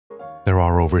There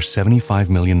are over 75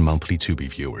 million monthly Tubi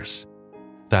viewers.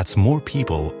 That's more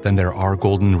people than there are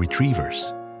golden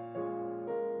retrievers.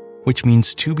 Which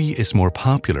means Tubi is more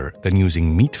popular than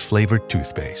using meat-flavored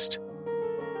toothpaste.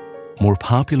 More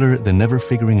popular than never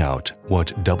figuring out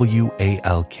what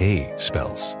WALK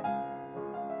spells.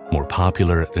 More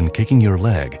popular than kicking your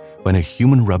leg when a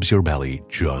human rubs your belly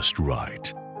just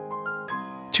right.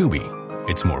 Tubi,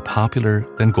 it's more popular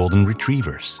than golden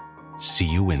retrievers. See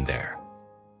you in there.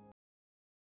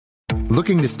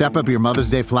 Looking to step up your Mother's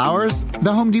Day flowers?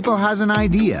 The Home Depot has an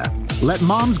idea. Let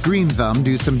Mom's Green Thumb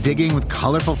do some digging with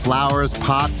colorful flowers,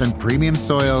 pots, and premium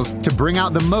soils to bring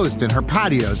out the most in her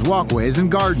patios, walkways,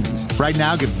 and gardens. Right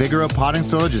now, get Vigoro potting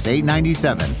soil just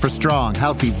 $8.97 for strong,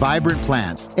 healthy, vibrant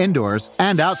plants, indoors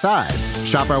and outside.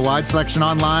 Shop our wide selection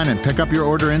online and pick up your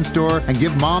order in-store and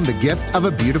give Mom the gift of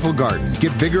a beautiful garden.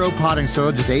 Get Vigoro potting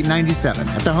soil just $8.97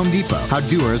 at the Home Depot. How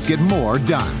doers get more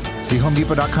done. See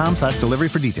homedepot.com/delivery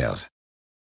for details.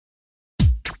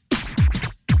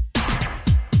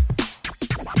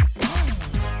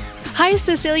 Hi,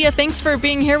 Cecilia. Thanks for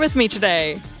being here with me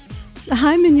today.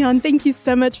 Hi, Mignon. Thank you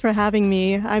so much for having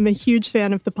me. I'm a huge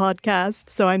fan of the podcast,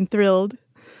 so I'm thrilled.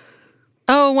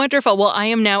 Oh, wonderful. Well, I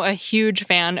am now a huge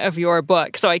fan of your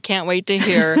book, so I can't wait to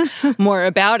hear more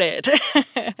about it.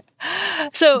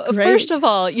 So, Great. First of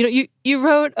all, you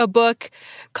wrote a book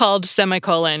called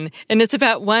Semicolon, and it's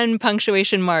about one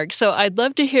punctuation mark. So I'd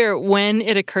love to hear when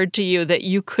it occurred to you that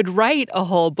you could write a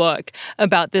whole book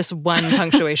about this one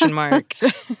punctuation mark.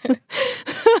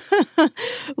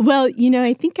 Well,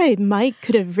 I think I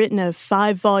could have written a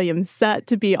 5-volume set,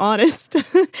 to be honest.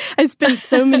 I spent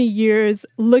so many years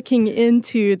looking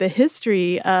into the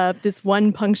history of this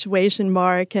one punctuation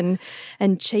mark and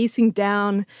chasing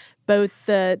down both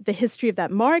the history of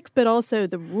that mark, but also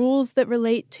the rules that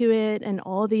relate to it and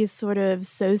all these sort of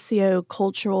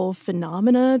socio-cultural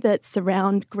phenomena that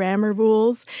surround grammar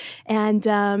rules. And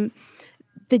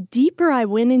the deeper I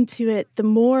went into it, the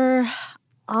more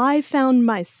I found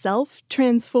myself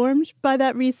transformed by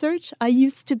that research. I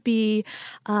used to be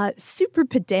super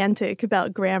pedantic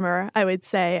about grammar, I would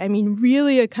say. I mean,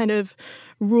 really a kind of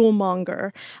rule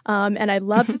monger. And I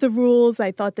loved the rules.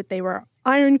 I thought that they were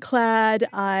ironclad.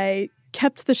 I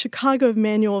kept the Chicago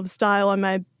Manual of Style on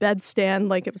my bedstand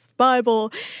like it was the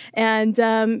Bible. And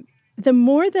the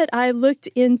more that I looked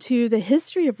into the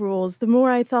history of rules, the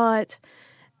more I thought,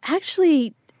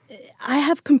 actually, I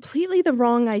have completely the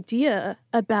wrong idea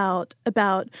about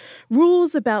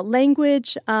rules, about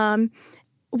language.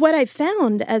 What I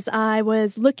found as I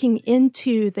was looking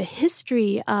into the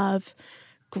history of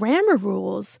grammar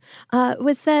rules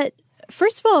was that,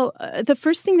 first of all, the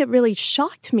first thing that really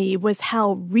shocked me was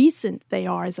how recent they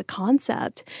are as a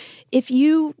concept. If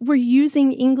you were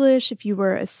using English, if you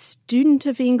were a student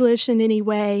of English in any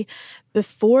way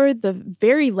before the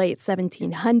very late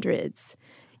 1700s,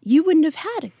 you wouldn't have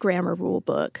had a grammar rule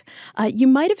book. You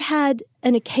might have had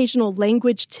an occasional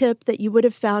language tip that you would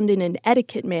have found in an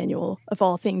etiquette manual, of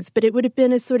all things, but it would have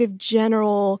been a sort of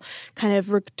general kind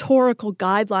of rhetorical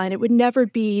guideline. It would never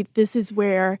be, this is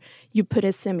where you put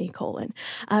a semicolon.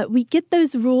 We get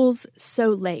those rules so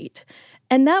late.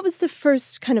 And that was the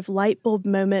first kind of light bulb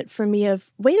moment for me of,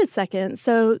 wait a second,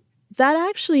 so that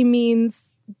actually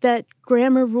means that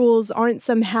grammar rules aren't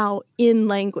somehow in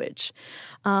language.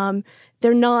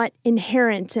 They're not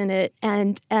inherent in it,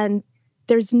 and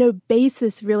there's no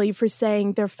basis really for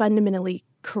saying they're fundamentally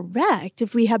correct.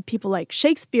 If we have people like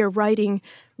Shakespeare writing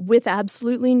with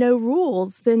absolutely no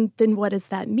rules, then what does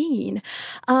that mean?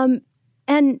 And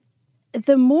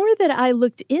the more that I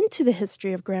looked into the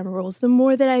history of grammar rules, the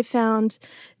more that I found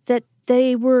that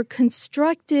they were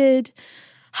constructed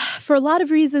for a lot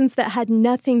of reasons that had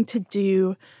nothing to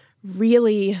do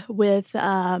really with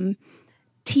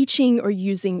teaching or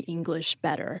using English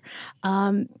better.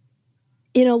 In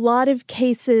a lot of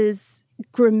cases,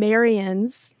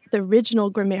 grammarians, the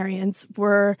original grammarians,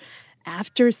 were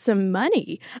after some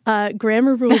money.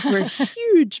 Grammar rules were a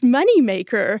huge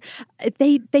moneymaker.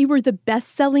 They were the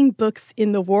best-selling books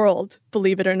in the world,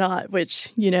 believe it or not,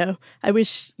 which, I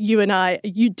wish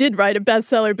you did write a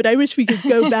bestseller, but I wish we could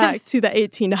go back to the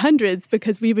 1800s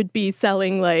because we would be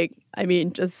selling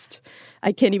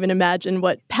I can't even imagine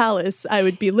what palace I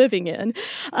would be living in.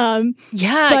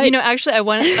 Actually,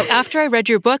 after I read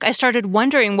your book, I started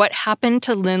wondering what happened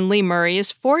to Lindley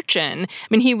Murray's fortune. I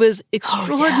mean, he was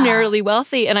extraordinarily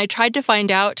wealthy, and I tried to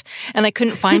find out, and I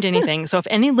couldn't find anything. So if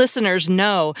any listeners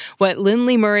know what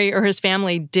Lindley Murray or his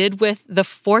family did with the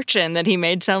fortune that he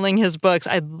made selling his books,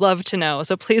 I'd love to know.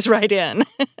 So please write in.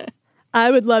 I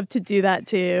would love to do that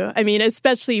too. I mean,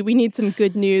 especially we need some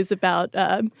good news about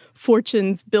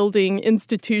Fortune's building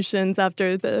institutions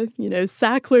after the,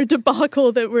 Sackler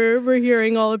debacle that we're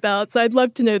hearing all about. So I'd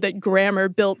love to know that Grammar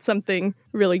built something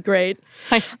really great.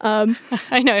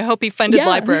 I know. I hope he funded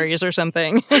libraries or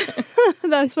something.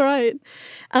 That's right.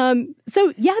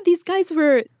 These guys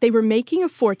were making a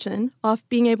fortune off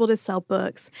being able to sell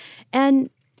books, and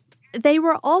they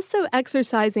were also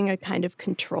exercising a kind of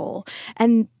control.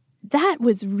 And that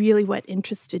was really what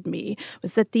interested me,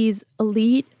 was that these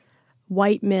elite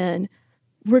white men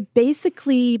were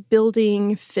basically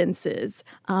building fences,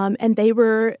 and they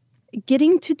were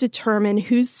getting to determine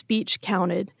whose speech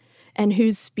counted and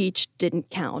whose speech didn't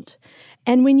count.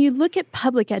 And when you look at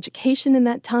public education in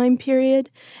that time period,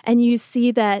 and you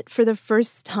see that for the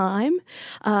first time,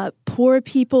 poor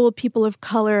people, people of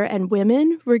color, and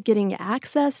women were getting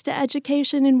access to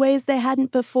education in ways they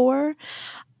hadn't before,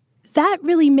 that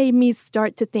really made me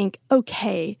start to think,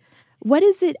 okay, what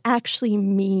does it actually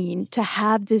mean to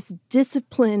have this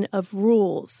discipline of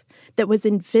rules that was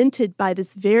invented by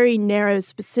this very narrow,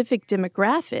 specific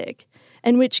demographic,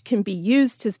 and which can be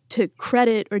used to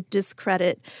credit or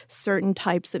discredit certain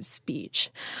types of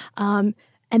speech? And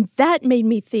that made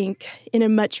me think in a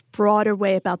much broader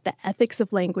way about the ethics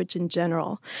of language in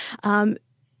general.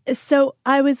 So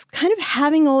I was kind of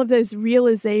having all of those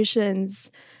realizations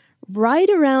right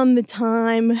around the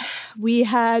time we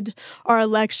had our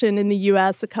election in the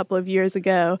U.S. a couple of years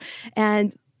ago,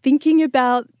 and thinking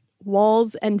about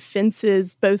walls and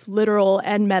fences, both literal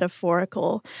and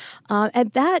metaphorical.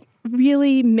 And that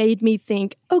really made me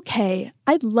think, okay,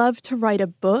 I'd love to write a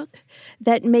book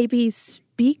that maybe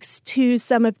speaks to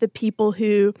some of the people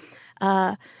who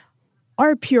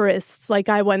are purists like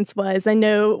I once was. I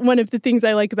know one of the things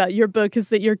I like about your book is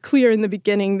that you're clear in the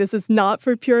beginning, this is not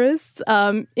for purists.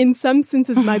 In some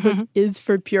senses, my book is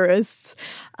for purists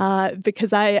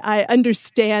because I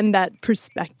understand that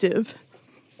perspective.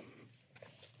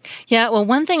 Yeah, well,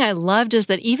 one thing I loved is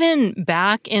that even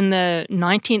back in the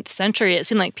 19th century, it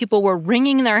seemed like people were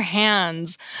wringing their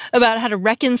hands about how to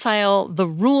reconcile the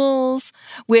rules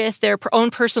with their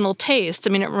own personal tastes. I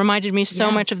mean, it reminded me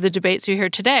so much of the debates you hear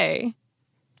today.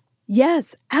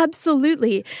 Yes,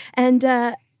 absolutely. And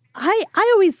I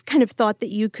always kind of thought that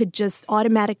you could just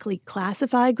automatically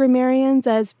classify grammarians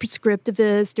as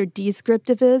prescriptivist or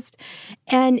descriptivist.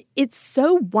 And it's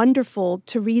so wonderful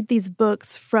to read these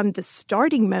books from the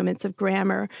starting moments of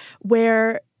grammar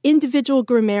where individual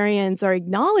grammarians are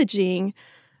acknowledging,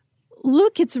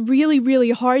 look, it's really,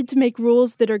 really hard to make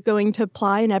rules that are going to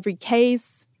apply in every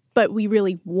case, but we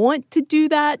really want to do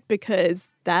that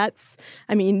because that's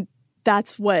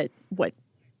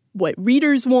what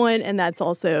readers want, and that's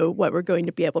also what we're going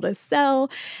to be able to sell.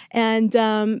 And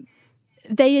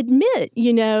they admit,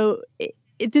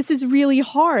 this is really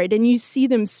hard, and you see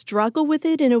them struggle with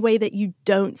it in a way that you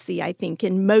don't see, I think,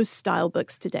 in most style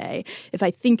books today. If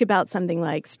I think about something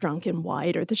like Strunk and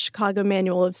White or the Chicago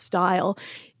Manual of Style,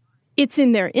 it's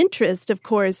in their interest, of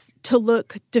course, to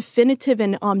look definitive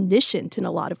and omniscient in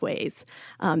a lot of ways.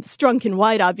 Strunk and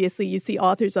White, obviously, you see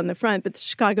authors on the front, but the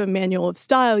Chicago Manual of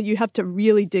Style, you have to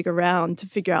really dig around to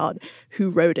figure out who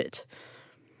wrote it.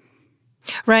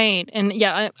 Right. And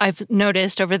yeah, I've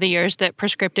noticed over the years that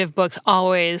prescriptive books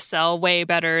always sell way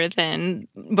better than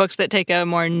books that take a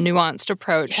more nuanced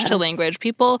approach to language.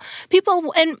 People,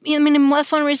 and I mean,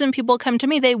 that's one reason people come to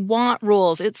me. They want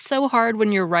rules. It's so hard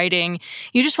when you're writing.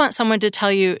 You just want someone to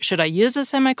tell you, should I use a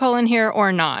semicolon here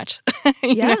or not?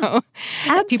 Absolutely.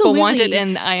 People want it,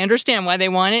 and I understand why they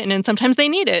want it, and then sometimes they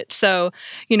need it. So,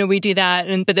 we do that,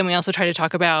 but then we also try to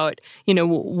talk about,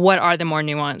 what are the more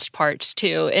nuanced parts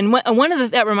too. And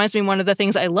that reminds me, one of the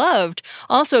things I loved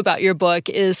also about your book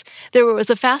is there was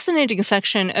a fascinating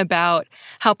section about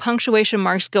how punctuation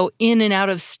marks go in and out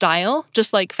of style,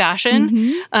 just like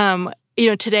fashion.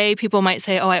 Mm-hmm. Today people might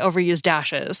say, oh, I overuse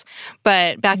dashes.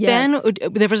 But back then,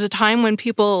 there was a time when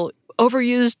people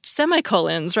overused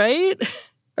semicolons, right?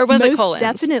 Or was it colons?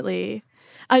 Definitely.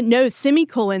 No,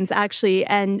 semicolons, actually.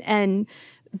 And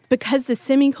because the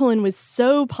semicolon was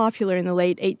so popular in the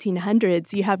late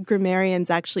 1800s, you have grammarians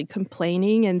actually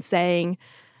complaining and saying,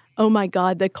 oh my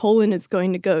God, the colon is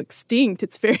going to go extinct.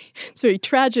 It's very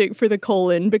tragic for the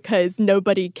colon because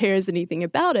nobody cares anything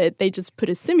about it. They just put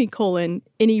a semicolon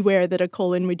anywhere that a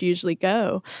colon would usually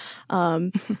go.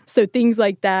 So things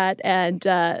like that, and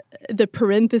the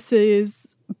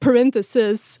parentheses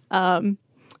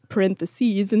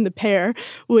in the pair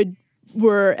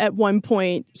were at one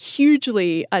point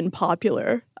hugely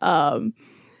unpopular. And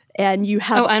you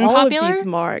have all of these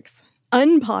marks.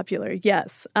 Unpopular,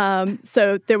 yes.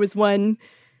 So there was one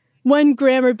one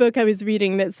grammar book I was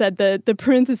reading that said that the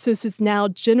parenthesis is now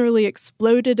generally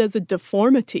exploded as a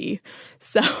deformity.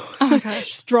 So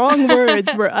strong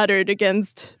words were uttered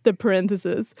against the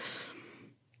parenthesis.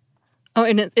 Oh,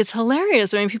 and it's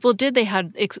hilarious. I mean, they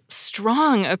had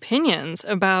strong opinions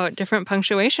about different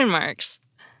punctuation marks.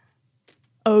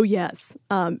 Oh, yes.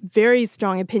 Very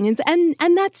strong opinions. And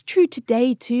that's true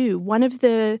today, too. One of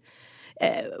the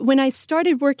when I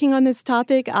started working on this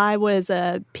topic, I was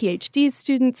a PhD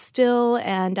student still,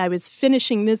 and I was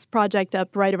finishing this project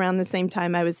up right around the same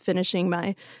time I was finishing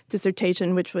my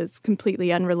dissertation, which was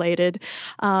completely unrelated.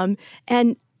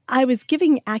 And I was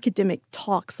giving academic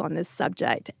talks on this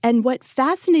subject, and what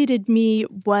fascinated me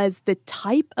was the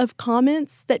type of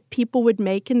comments that people would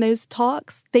make in those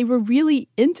talks. They were really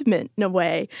intimate in a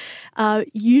way.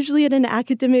 Usually at an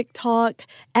academic talk,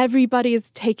 everybody is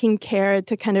taking care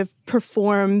to kind of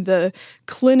perform the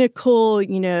clinical,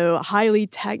 highly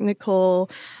technical,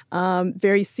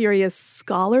 very serious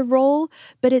scholar role.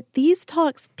 But at these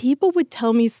talks, people would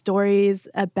tell me stories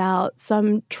about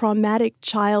some traumatic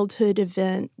childhood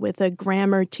event with a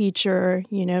grammar teacher,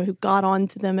 who got on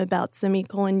to them about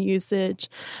semicolon usage.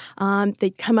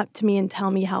 They'd come up to me and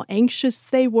tell me how anxious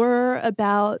they were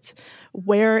about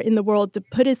where in the world to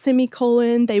put a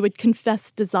semicolon. They would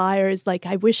confess desires like,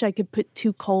 I wish I could put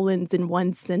 2 colons in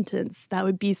one sentence. That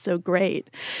would be so great.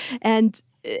 And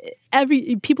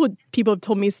people have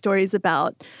told me stories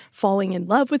about falling in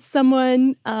love with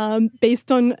someone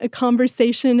based on a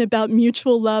conversation about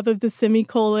mutual love of the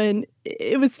semicolon.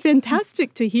 It was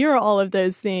fantastic to hear all of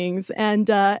those things, and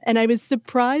I was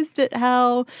surprised at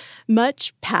how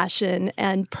much passion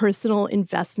and personal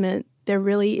investment there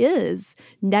really is,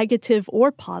 negative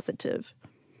or positive.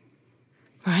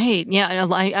 Right. Yeah.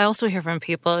 I also hear from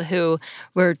people who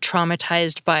were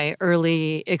traumatized by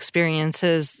early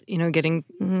experiences, getting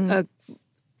a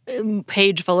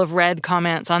page full of red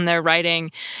comments on their writing.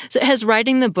 So has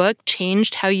writing the book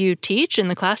changed how you teach in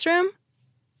the classroom?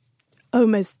 Oh,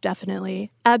 most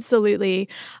definitely. Absolutely.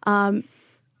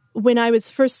 When I was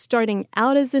first starting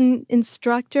out as an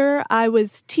instructor, I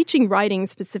was teaching writing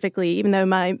specifically, even though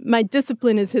my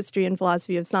discipline is history and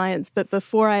philosophy of science. But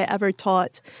before I ever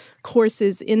taught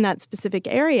courses in that specific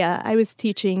area, I was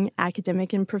teaching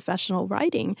academic and professional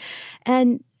writing.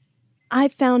 And I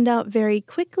found out very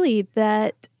quickly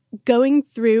that going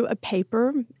through a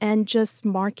paper and just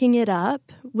marking it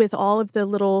up with all of the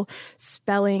little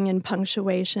spelling and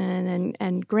punctuation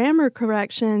and grammar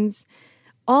corrections,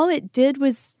 all it did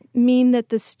was mean that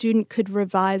the student could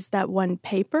revise that one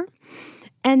paper.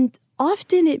 And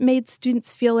often it made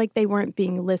students feel like they weren't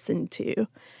being listened to.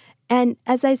 And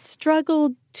as I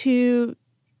struggled to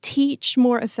teach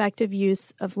more effective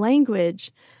use of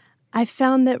language, I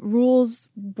found that rules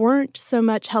weren't so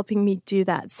much helping me do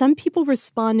that. Some people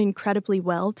respond incredibly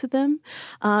well to them,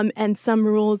 and some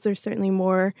rules are certainly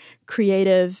more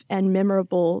creative and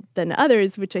memorable than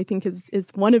others, which I think is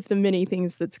one of the many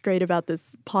things that's great about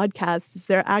this podcast, is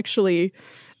they're actually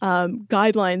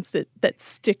guidelines that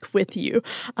stick with you.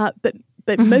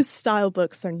 But most style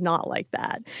books are not like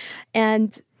that.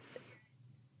 And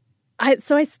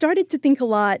So I started to think a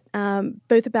lot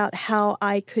both about how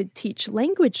I could teach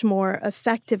language more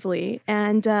effectively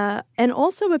and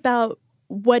also about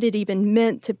what it even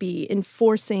meant to be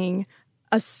enforcing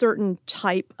a certain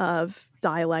type of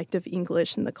dialect of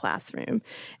English in the classroom,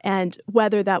 and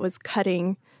whether that was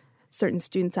cutting certain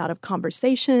students out of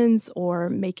conversations or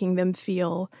making them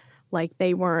feel like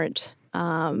they weren't,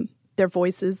 their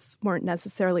voices weren't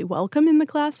necessarily welcome in the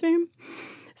classroom.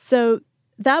 So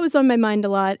that was on my mind a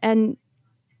lot. And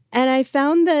I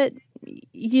found that,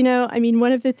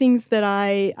 one of the things that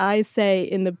I say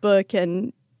in the book,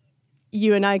 and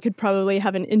you and I could probably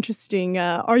have an interesting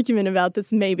argument about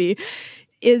this maybe,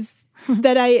 is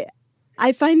that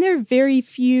I find there are very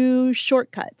few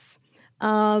shortcuts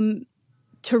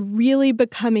to really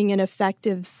becoming an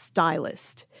effective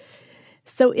stylist.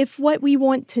 So if what we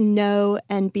want to know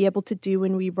and be able to do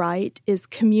when we write is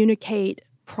communicate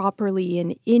properly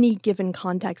in any given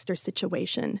context or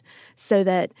situation, so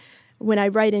that when I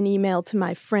write an email to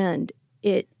my friend,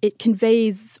 it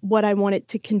conveys what I want it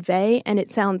to convey, and it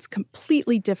sounds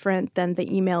completely different than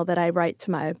the email that I write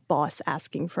to my boss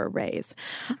asking for a raise.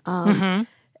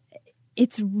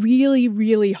 It's really,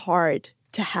 really hard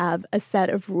to have a set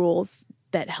of rules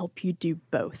that help you do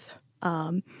both.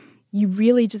 You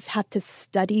really just have to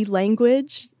study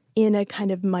language in a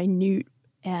kind of minute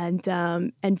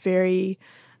and very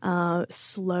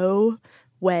slow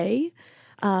way,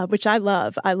 which I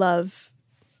love. I love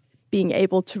being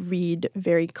able to read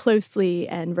very closely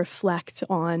and reflect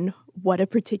on what a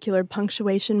particular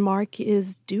punctuation mark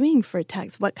is doing for a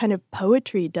text. What kind of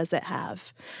poetry does it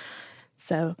have?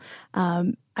 So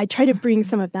I try to bring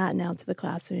some of that now to the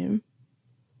classroom.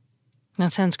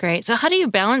 That sounds great. So how do you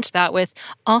balance that with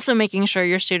also making sure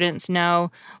your students know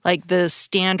like the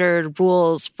standard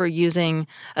rules for using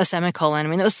a semicolon? I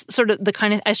mean, that was sort of the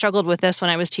kind of, I struggled with this when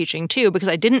I was teaching too, because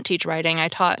I didn't teach writing. I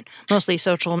taught mostly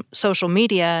social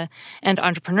media and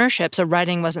entrepreneurship. So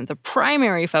writing wasn't the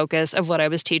primary focus of what I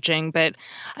was teaching, but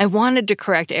I wanted to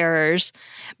correct errors,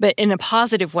 but in a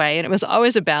positive way. And it was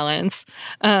always a balance.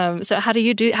 So how do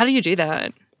you do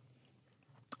that?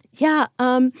 Yeah.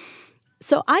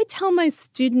 So I tell my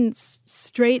students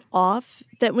straight off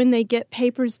that when they get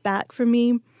papers back from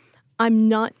me, I'm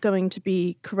not going to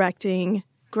be correcting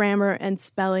grammar and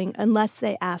spelling unless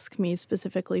they ask me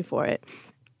specifically for it.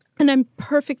 And I'm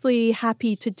perfectly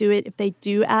happy to do it if they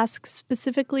do ask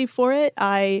specifically for it.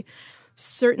 I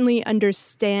certainly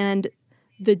understand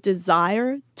the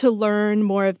desire to learn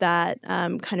more of that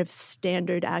kind of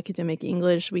standard academic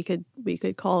English, we could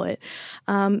call it.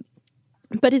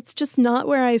 But it's just not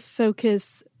where I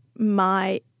focus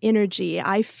my energy.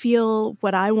 I feel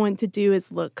what I want to do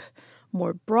is look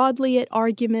more broadly at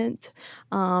argument,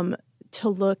 to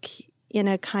look in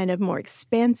a kind of more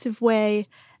expansive way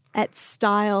at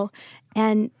style.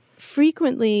 And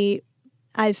frequently,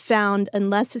 I've found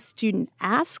unless a student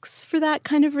asks for that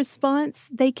kind of response,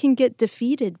 they can get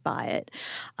defeated by it.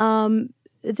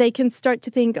 They can start to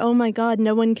think, oh my God,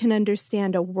 no one can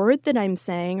understand a word that I'm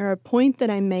saying or a point that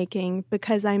I'm making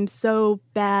because I'm so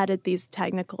bad at these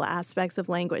technical aspects of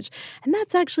language. And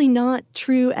that's actually not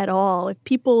true at all. If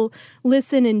people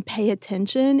listen and pay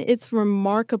attention, it's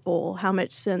remarkable how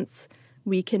much sense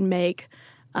we can make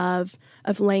of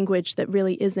language that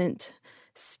really isn't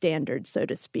standard, so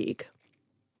to speak.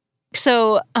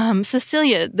 So,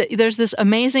 Cecilia, there's this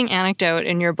amazing anecdote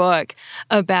in your book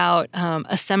about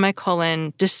a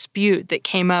semicolon dispute that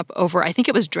came up over, I think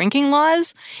it was drinking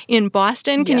laws in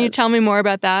Boston. Can you tell me more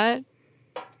about that?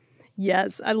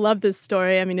 Yes, I love this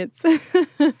story. I mean, it's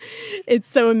it's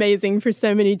so amazing for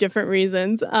so many different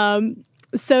reasons.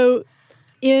 So,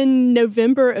 in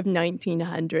November of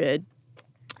 1900,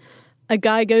 a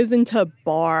guy goes into a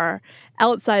bar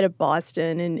outside of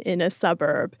Boston in a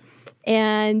suburb,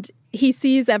 and he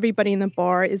sees everybody in the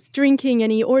bar is drinking,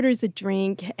 and he orders a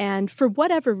drink. And for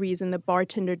whatever reason, the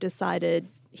bartender decided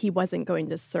he wasn't going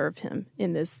to serve him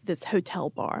in this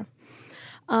hotel bar.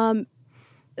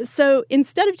 So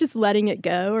instead of just letting it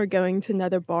go or going to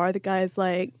another bar, the guy's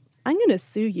like, I'm going to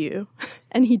sue you.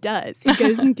 And he does. He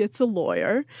goes and gets a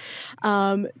lawyer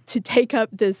to take up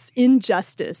this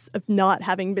injustice of not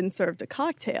having been served a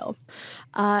cocktail.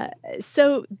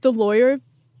 So the lawyer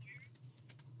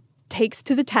takes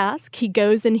to the task. He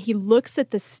goes and he looks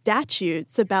at the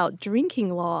statutes about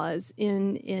drinking laws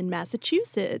in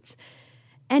Massachusetts,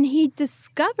 and he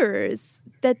discovers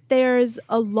that there's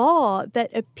a law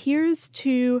that appears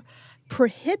to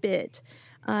prohibit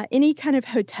any kind of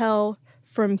hotel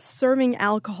from serving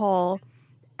alcohol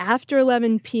after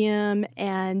 11 p.m.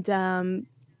 and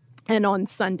on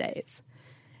Sundays.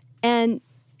 And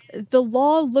the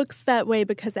law looks that way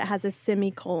because it has a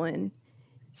semicolon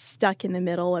stuck in the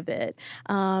middle of it.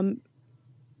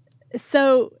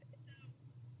 So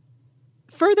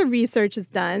further research is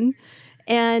done,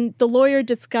 and the lawyer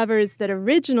discovers that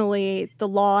originally the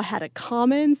law had a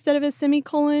comma instead of a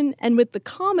semicolon, and with the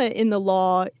comma in the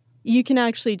law, you can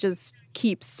actually just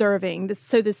keep serving.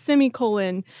 So the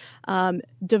semicolon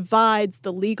divides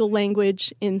the legal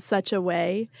language in such a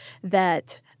way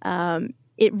that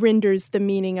it renders the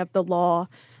meaning of the law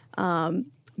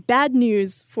bad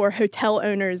news for hotel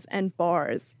owners and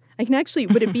bars. I can actually,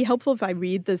 would it be helpful if I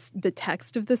read the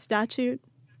text of the statute?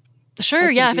 Sure,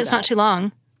 yeah, if it's not too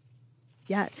long.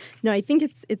 Yeah, no, I think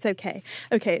it's okay.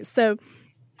 Okay, so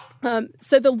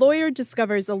the lawyer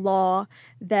discovers a law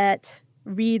that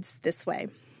reads this way: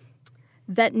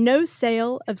 that no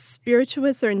sale of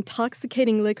spirituous or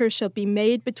intoxicating liquor shall be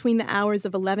made between the hours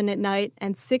of 11 at night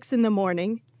and 6 in the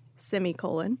morning,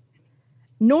 semicolon,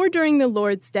 nor during the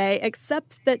Lord's Day,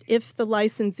 except that if the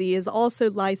licensee is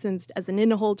also licensed as an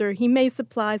innholder, he may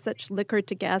supply such liquor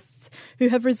to guests who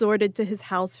have resorted to his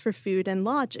house for food and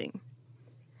lodging.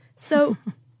 So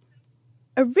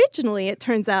originally, it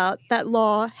turns out that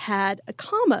law had a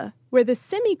comma where the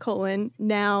semicolon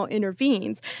now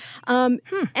intervenes. And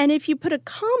if you put a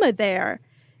comma there,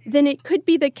 then it could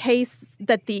be the case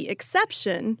that the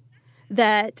exception,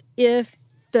 that if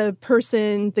the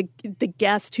person, the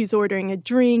guest who's ordering a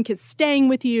drink is staying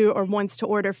with you or wants to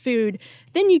order food,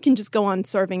 then you can just go on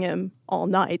serving him all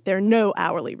night. There are no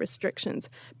hourly restrictions.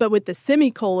 But with the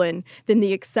semicolon, then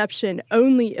the exception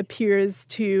only appears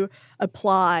to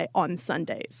apply on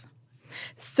Sundays.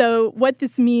 So what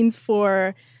this means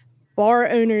for bar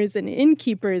owners and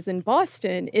innkeepers in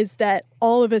Boston is that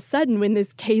all of a sudden, when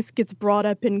this case gets brought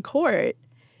up in court,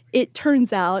 it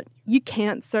turns out you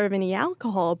can't serve any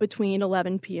alcohol between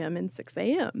 11 p.m. and 6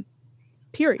 a.m.,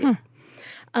 period.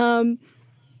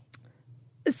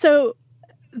 So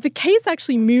the case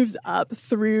actually moves up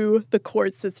through the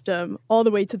court system all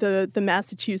the way to the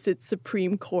Massachusetts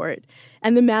Supreme Court.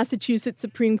 And the Massachusetts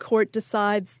Supreme Court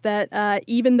decides that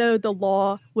even though the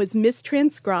law was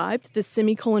mistranscribed, the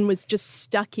semicolon was just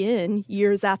stuck in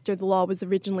years after the law was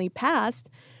originally passed,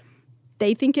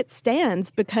 they think it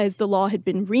stands because the law had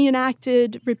been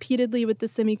reenacted repeatedly with the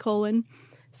semicolon.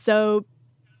 So,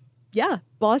 yeah,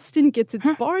 Boston gets its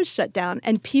bars shut down,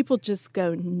 and people just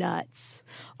go nuts.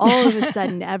 All of a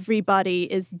sudden, everybody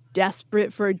is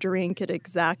desperate for a drink at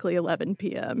exactly 11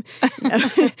 p.m. You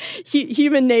know,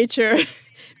 human nature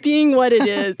being what it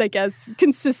is, I guess,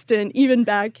 consistent even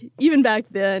back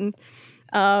then.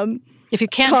 If you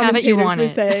can't have it, you want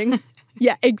it. Saying,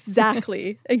 yeah,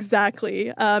 exactly.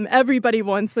 Everybody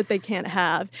wants what they can't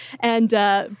have. And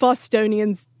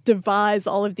Bostonians devise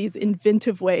all of these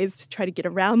inventive ways to try to get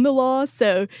around the law.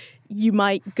 So you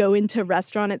might go into a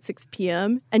restaurant at 6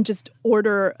 p.m. and just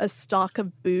order a stock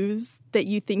of booze that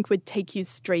you think would take you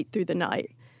straight through the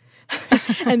night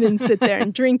and then sit there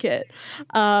and drink it.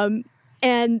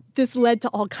 And this led to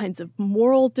all kinds of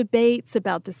moral debates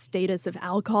about the status of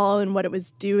alcohol and what it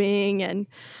was doing. And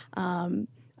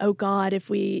oh God, if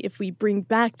we bring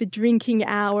back the drinking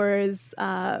hours,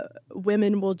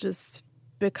 women will just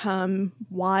become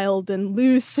wild and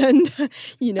loose, and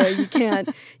you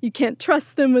can't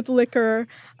trust them with liquor.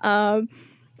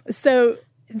 So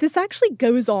this actually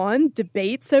goes on,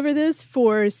 debates over this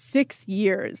for 6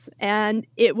 years, and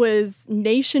it was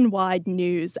nationwide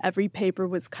news. Every paper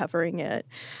was covering it.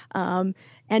 And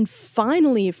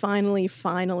finally,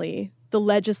 the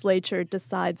legislature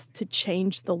decides to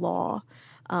change the law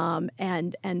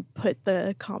and put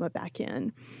the comma back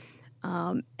in.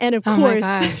 And of course,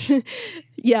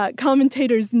 yeah,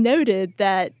 commentators noted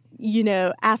that,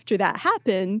 after that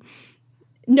happened,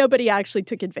 nobody actually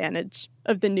took advantage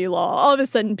of the new law. All of a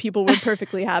sudden, people were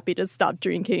perfectly happy to stop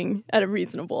drinking at a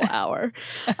reasonable hour.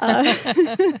 But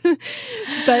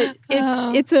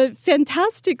it's a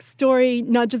fantastic story,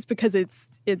 not just because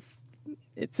it's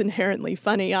inherently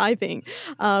funny, I think,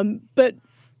 but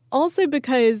also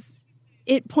because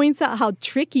it points out how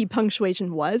tricky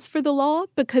punctuation was for the law,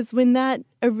 because when that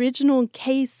original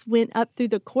case went up through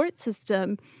the court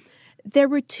system, there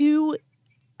were two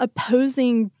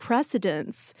opposing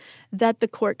precedents that the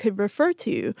court could refer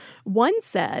to. One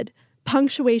said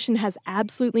punctuation has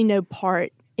absolutely no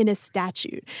part in a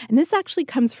statute. And this actually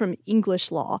comes from English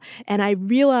law. And I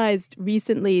realized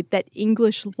recently that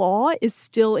English law is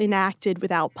still enacted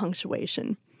without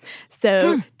punctuation.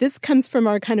 So this comes from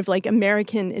our kind of like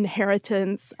American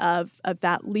inheritance of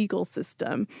that legal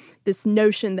system, this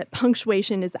notion that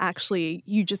punctuation is actually,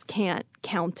 you just can't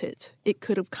count it. It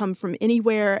could have come from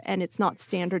anywhere, and it's not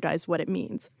standardized what it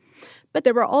means. But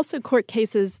there were also court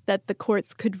cases that the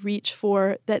courts could reach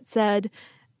for that said,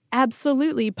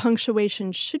 absolutely,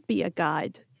 punctuation should be a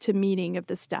guide to meaning of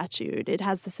the statute. It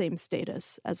has the same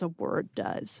status as a word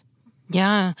does.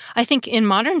 Yeah, I think in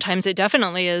modern times it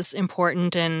definitely is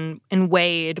important and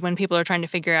weighed when people are trying to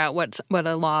figure out what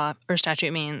a law or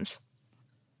statute means.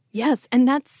 Yes, and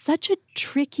that's such a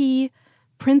tricky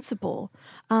principle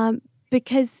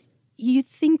because you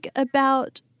think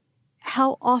about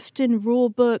how often rule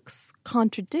books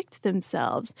contradict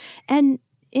themselves. And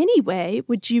anyway,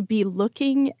 would you be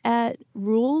looking at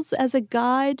rules as a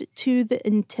guide to the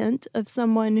intent of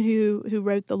someone who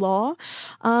wrote the law?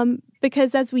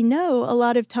 Because as we know, a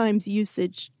lot of times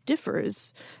usage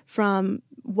differs from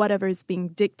whatever is being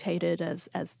dictated as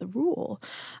the rule.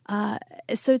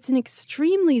 So it's an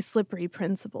extremely slippery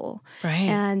principle. Right.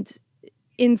 And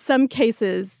in some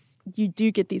cases, you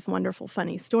do get these wonderful,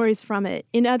 funny stories from it.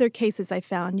 In other cases, I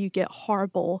found you get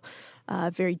horrible,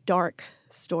 very dark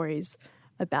stories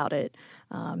about it.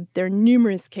 There are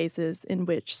numerous cases in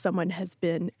which someone has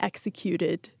been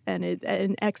executed and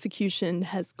an execution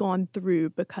has gone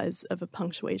through because of a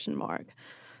punctuation mark.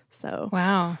 So,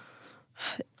 wow.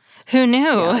 Who knew?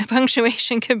 Yeah.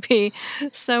 Punctuation could be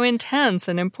so intense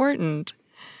and important.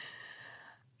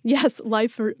 Yes,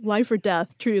 life or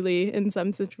death, truly, in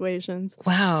some situations.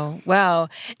 Wow.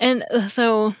 And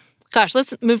so Gosh,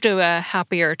 let's move to a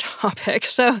happier topic.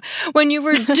 So when you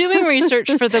were doing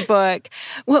research for the book,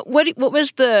 what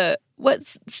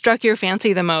struck your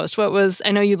fancy the most?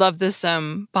 I know you love this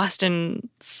Boston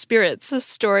Spirits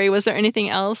story. Was there anything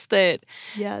else that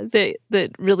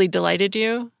really delighted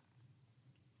you?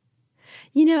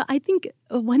 I think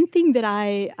one thing that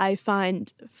I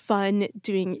find fun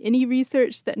doing any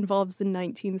research that involves the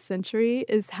 19th century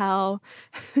is how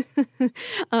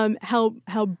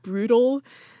brutal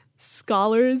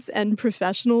scholars and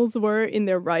professionals were in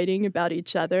their writing about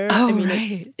each other. Oh, I mean,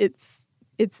 right.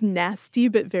 It's nasty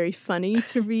but very funny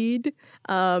to read.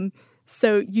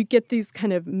 So you get these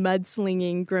kind of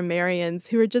mudslinging grammarians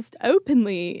who are just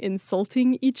openly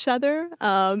insulting each other.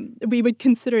 We would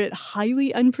consider it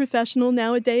highly unprofessional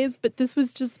nowadays, but this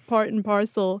was just part and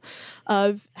parcel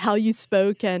of how you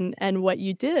spoke and what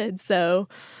you did. So,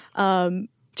 do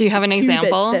you have an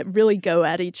example that really go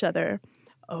at each other?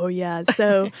 Oh yeah.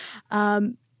 So,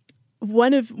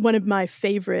 one of my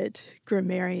favorite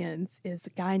grammarians is a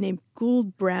guy named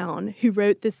Gould Brown, who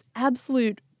wrote this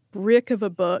absolute brick of a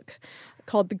book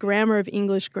called The Grammar of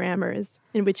English Grammars,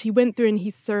 in which he went through and he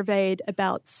surveyed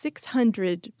about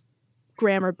 600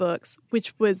 grammar books,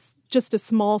 which was just a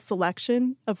small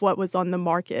selection of what was on the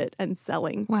market and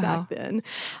selling back then.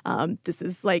 This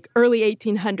is like early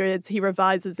 1800s. He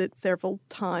revises it several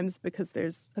times because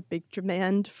there's a big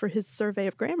demand for his survey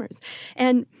of grammars.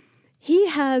 And he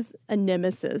has a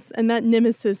nemesis, and that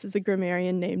nemesis is a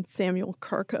grammarian named Samuel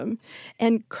Kirkham.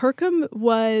 And Kirkham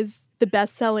was the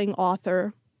best-selling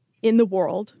author in the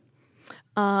world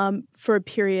for a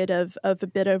period of a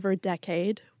bit over a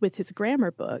decade with his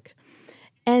grammar book.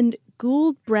 And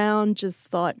Gould Brown just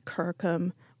thought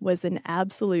Kirkham was an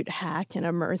absolute hack and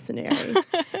a mercenary.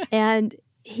 And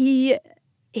he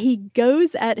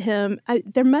goes at him.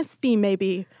 There must be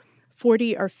maybe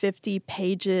 40 or 50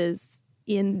 pages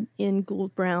in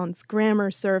Gould Brown's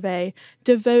grammar survey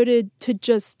devoted to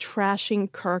just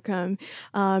trashing Kirkham.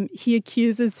 He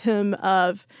accuses him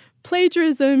of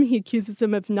plagiarism. He accuses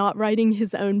him of not writing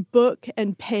his own book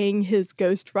and paying his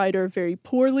ghostwriter very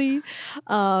poorly.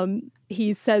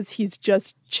 He says he's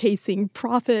just chasing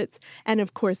profits. And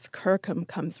of course, Kirkham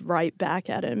comes right back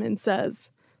at him and says,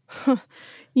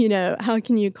 how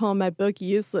can you call my book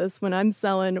useless when I'm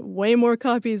selling way more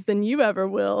copies than you ever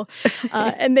will?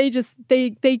 And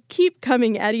they keep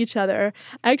coming at each other.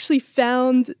 I actually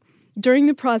found during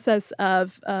the process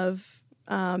of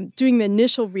doing the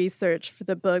initial research for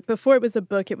the book, before it was a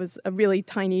book, it was a really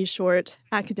tiny, short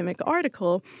academic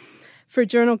article for a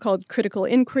journal called Critical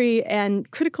Inquiry, and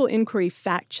Critical Inquiry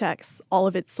fact-checks all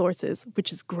of its sources,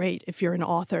 which is great. If you're an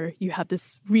author, you have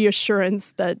this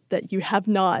reassurance that you have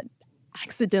not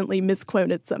accidentally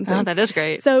misquoted something. Oh, that is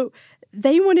great. So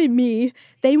they wanted me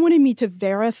to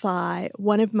verify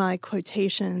one of my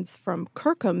quotations from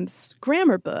Kirkham's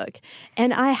grammar book.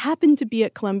 And I happened to be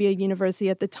at Columbia University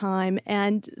at the time.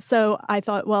 And so I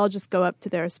thought, well, I'll just go up to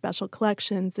their special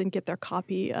collections and get their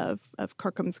copy of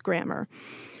Kirkham's grammar.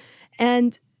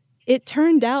 And it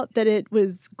turned out that it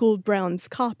was Gould Brown's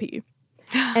copy.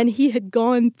 And he had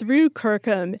gone through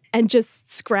Kirkham and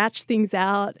just scratched things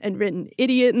out and written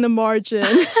idiot in the margin.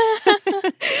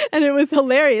 And it was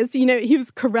hilarious. He was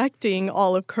correcting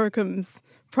all of Kirkham's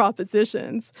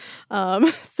propositions.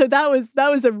 So that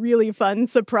was a really fun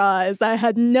surprise. I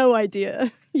had no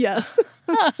idea. Yes.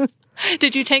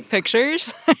 Did you take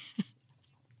pictures?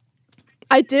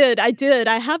 I did.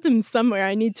 I have them somewhere.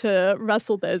 I need to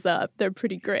rustle those up. They're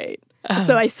pretty great.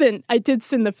 So I did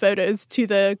send the photos to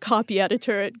the copy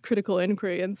editor at Critical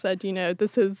Inquiry and said, your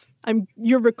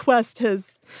request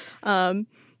has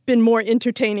been more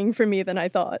entertaining for me than I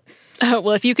thought.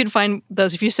 Well, if you could find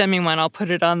those, if you send me one, I'll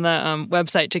put it on the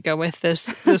website to go with this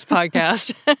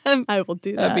podcast. I will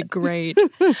do that. That'd be great.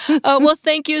 Well,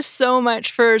 thank you so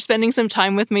much for spending some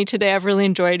time with me today. I've really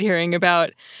enjoyed hearing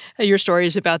about your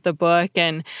stories about the book.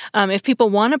 And if people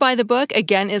want to buy the book,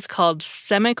 again, it's called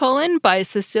Semicolon by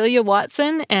Cecilia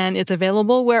Watson, and it's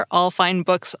available where all fine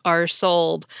books are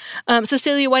sold.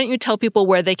 Cecilia, why don't you tell people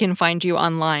where they can find you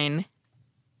online?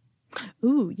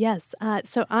 Ooh, yes.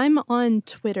 So I'm on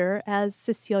Twitter as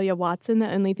Cecilia Watson.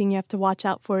 The only thing you have to watch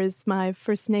out for is my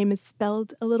first name is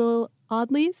spelled a little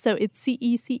oddly. So it's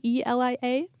Cecelia,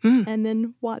 and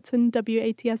then Watson,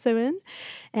 Watson.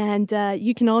 And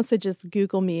you can also just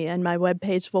Google me and my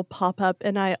webpage will pop up.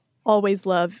 And I always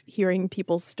love hearing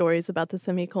people's stories about the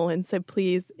semicolon. So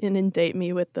please inundate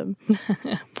me with them.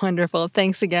 Wonderful.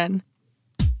 Thanks again.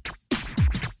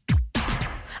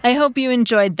 I hope you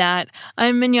enjoyed that.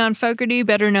 I'm Mignon Fogarty,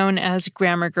 better known as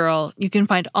Grammar Girl. You can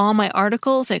find all my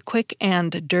articles at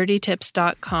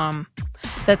quickanddirtytips.com.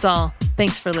 That's all.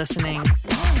 Thanks for listening.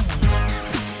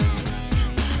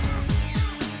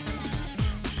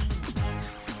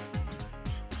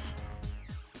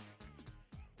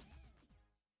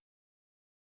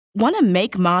 Want to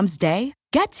make Mom's day?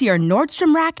 Get to your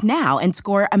Nordstrom Rack now and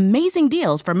score amazing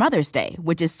deals for Mother's Day,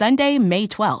 which is Sunday, May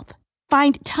 12th.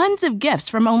 Find tons of gifts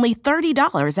from only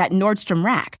 $30 at Nordstrom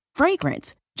Rack.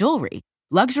 Fragrance, jewelry,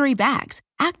 luxury bags,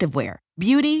 activewear,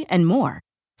 beauty, and more.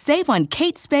 Save on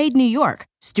Kate Spade New York,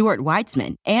 Stuart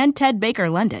Weitzman, and Ted Baker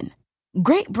London.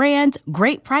 Great brands,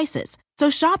 great prices. So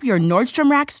shop your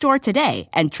Nordstrom Rack store today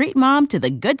and treat Mom to the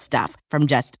good stuff from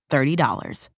just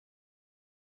 $30.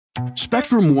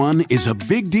 Spectrum One is a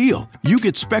big deal. You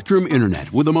get Spectrum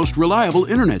Internet with the most reliable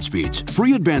internet speeds,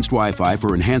 free advanced Wi-Fi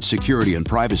for enhanced security and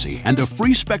privacy, and a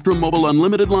free Spectrum Mobile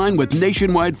Unlimited line with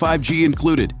nationwide 5G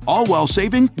included, all while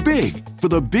saving big. For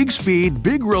the big speed,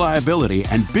 big reliability,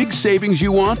 and big savings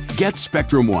you want, get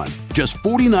Spectrum One. Just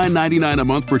 $49.99 a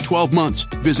month for 12 months.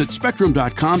 Visit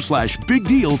spectrum.com/big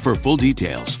deal for full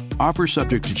details. Offer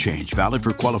subject to change. Valid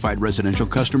for qualified residential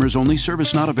customers only.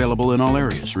 Service not available in all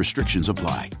areas. Restrictions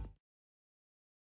apply.